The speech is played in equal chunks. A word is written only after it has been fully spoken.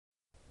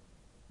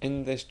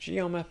In this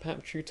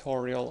GeoMapApp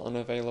tutorial on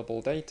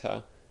available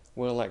data,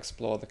 we'll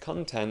explore the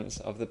contents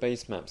of the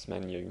Basemaps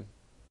menu.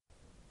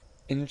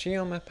 In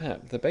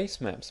GeoMapApp, the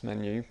Basemaps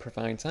menu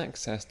provides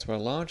access to a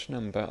large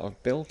number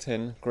of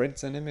built-in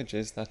grids and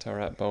images that are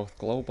at both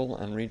global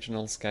and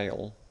regional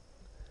scale.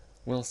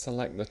 We'll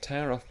select the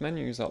Tear Off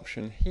Menus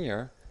option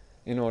here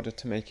in order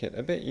to make it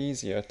a bit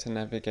easier to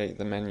navigate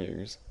the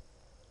menus.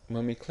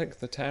 When we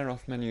click the Tear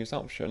Off Menus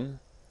option,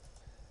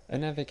 a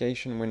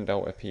navigation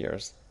window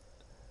appears.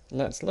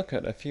 Let's look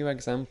at a few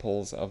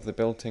examples of the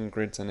built-in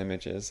grids and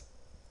images.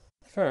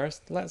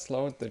 First, let's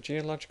load the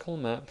geological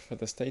map for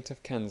the state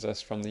of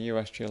Kansas from the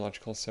US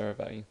Geological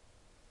Survey.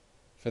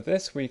 For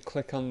this, we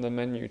click on the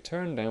menu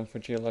turn down for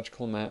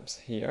geological maps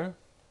here,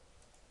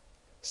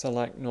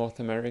 select North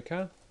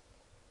America,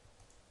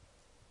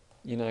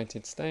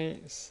 United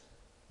States,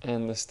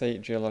 and the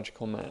state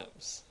geological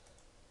maps.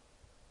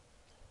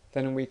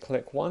 Then we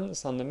click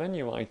once on the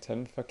menu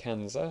item for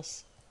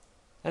Kansas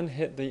and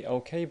hit the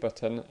OK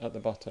button at the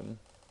bottom.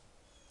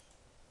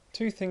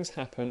 Two things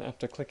happen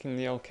after clicking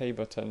the OK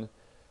button.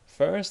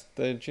 First,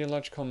 the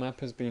geological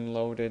map has been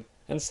loaded,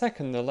 and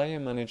second, the Layer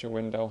Manager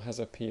window has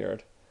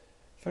appeared.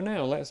 For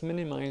now, let's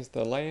minimize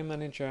the Layer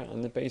Manager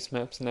and the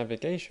Basemaps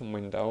navigation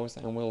windows,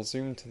 and we'll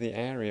zoom to the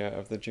area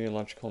of the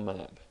geological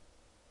map.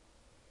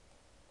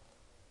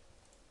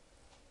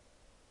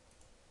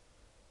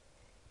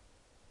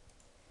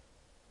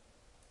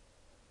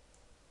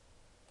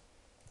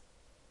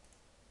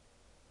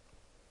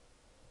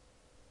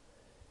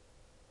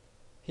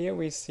 Here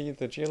we see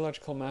the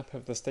geological map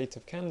of the state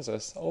of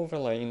Kansas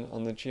overlaying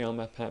on the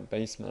GeoMapApp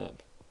base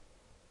map.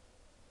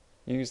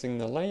 Using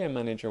the Layer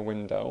Manager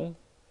window,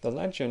 the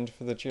legend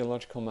for the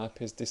geological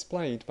map is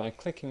displayed by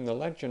clicking the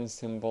legend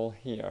symbol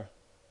here,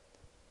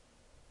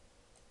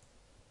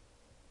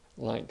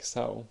 like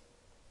so.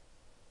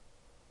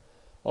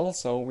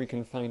 Also, we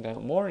can find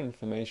out more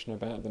information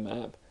about the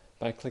map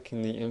by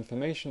clicking the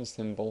information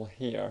symbol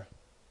here.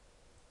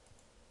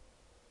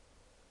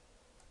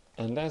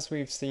 And as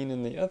we've seen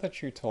in the other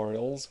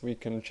tutorials, we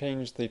can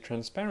change the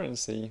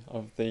transparency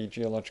of the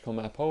geological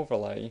map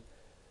overlay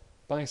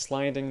by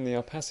sliding the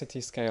opacity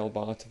scale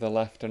bar to the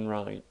left and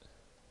right.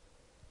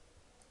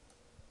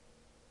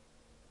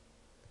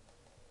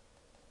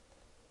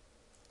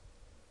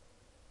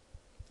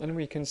 And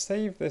we can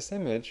save this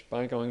image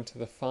by going to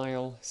the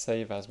File,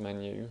 Save As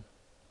menu.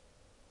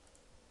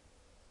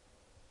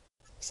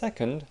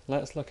 Second,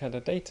 let's look at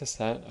a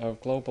dataset of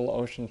global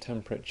ocean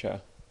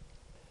temperature.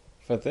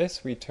 For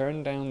this, we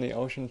turn down the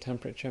ocean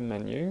temperature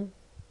menu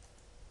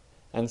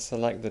and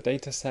select the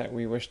dataset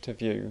we wish to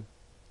view.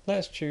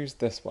 Let's choose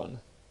this one.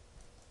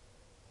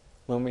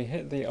 When we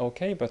hit the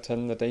OK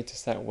button, the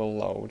dataset will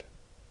load.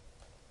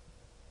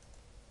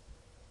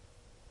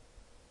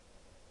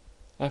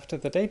 After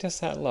the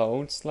dataset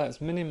loads, let's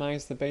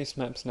minimize the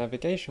Basemaps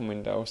navigation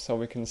window so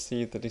we can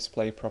see the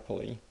display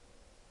properly.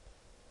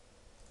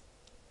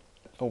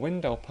 A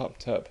window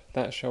popped up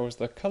that shows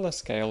the color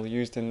scale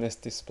used in this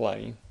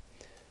display.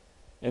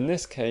 In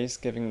this case,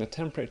 giving the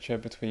temperature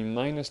between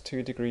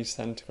 -2 degrees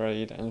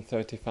centigrade and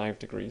 35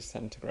 degrees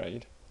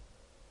centigrade.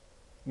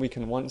 We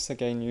can once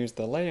again use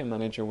the Layer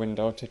Manager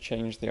window to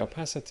change the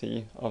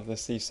opacity of the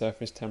sea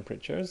surface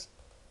temperatures.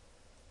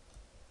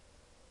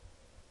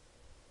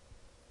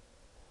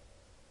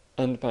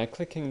 And by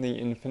clicking the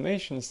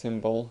information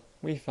symbol,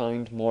 we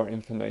find more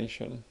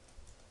information.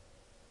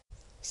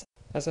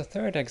 As a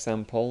third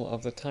example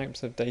of the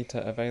types of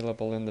data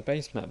available in the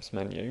Basemaps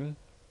menu,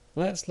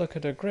 let's look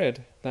at a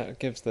grid that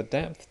gives the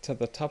depth to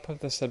the top of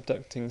the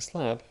subducting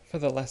slab for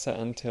the Lesser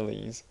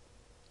Antilles.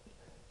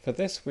 For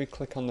this, we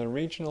click on the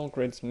Regional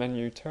Grids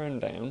menu turn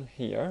down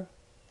here,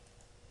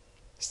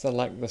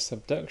 select the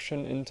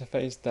Subduction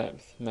Interface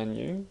Depth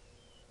menu,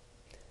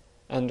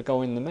 and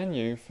go in the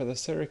menu for the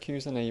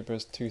Syracuse and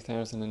Abras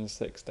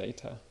 2006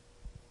 data.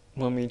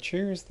 When we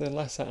choose the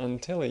Lesser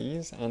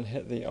Antilles and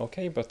hit the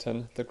OK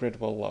button, the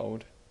grid will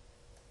load.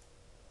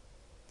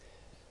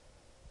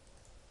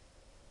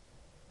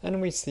 And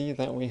we see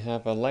that we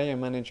have a Layer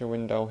Manager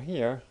window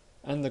here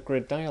and the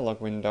Grid Dialog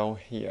window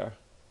here.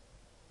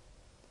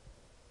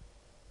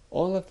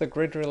 All of the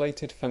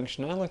grid-related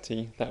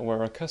functionality that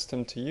we're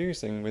accustomed to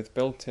using with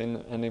built-in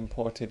and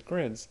imported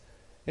grids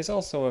is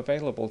also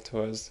available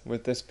to us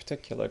with this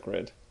particular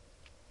grid.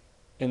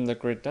 In the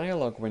Grid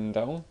Dialog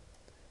window,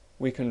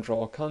 we can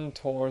draw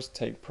contours,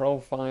 take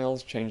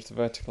profiles, change the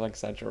vertical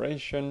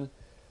exaggeration,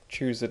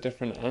 choose a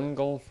different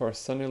angle for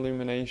sun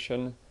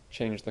illumination,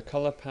 change the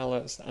color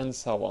palettes, and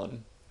so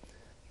on.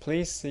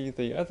 Please see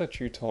the other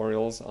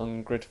tutorials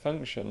on grid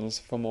functions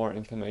for more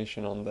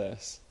information on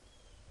this.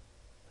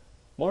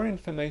 More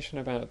information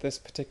about this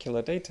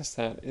particular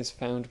dataset is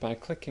found by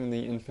clicking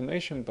the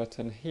Information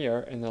button here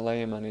in the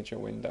Layer Manager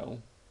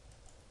window.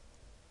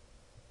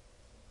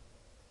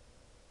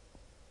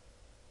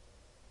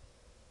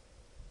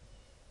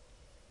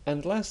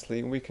 And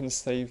lastly, we can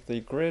save the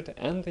grid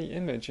and the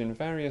image in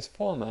various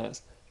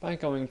formats by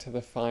going to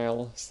the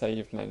File,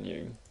 Save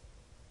menu.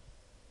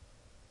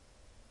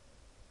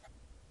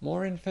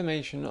 More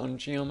information on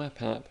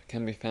GeoMapApp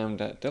can be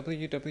found at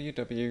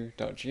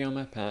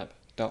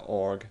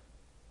www.geomapapp.org.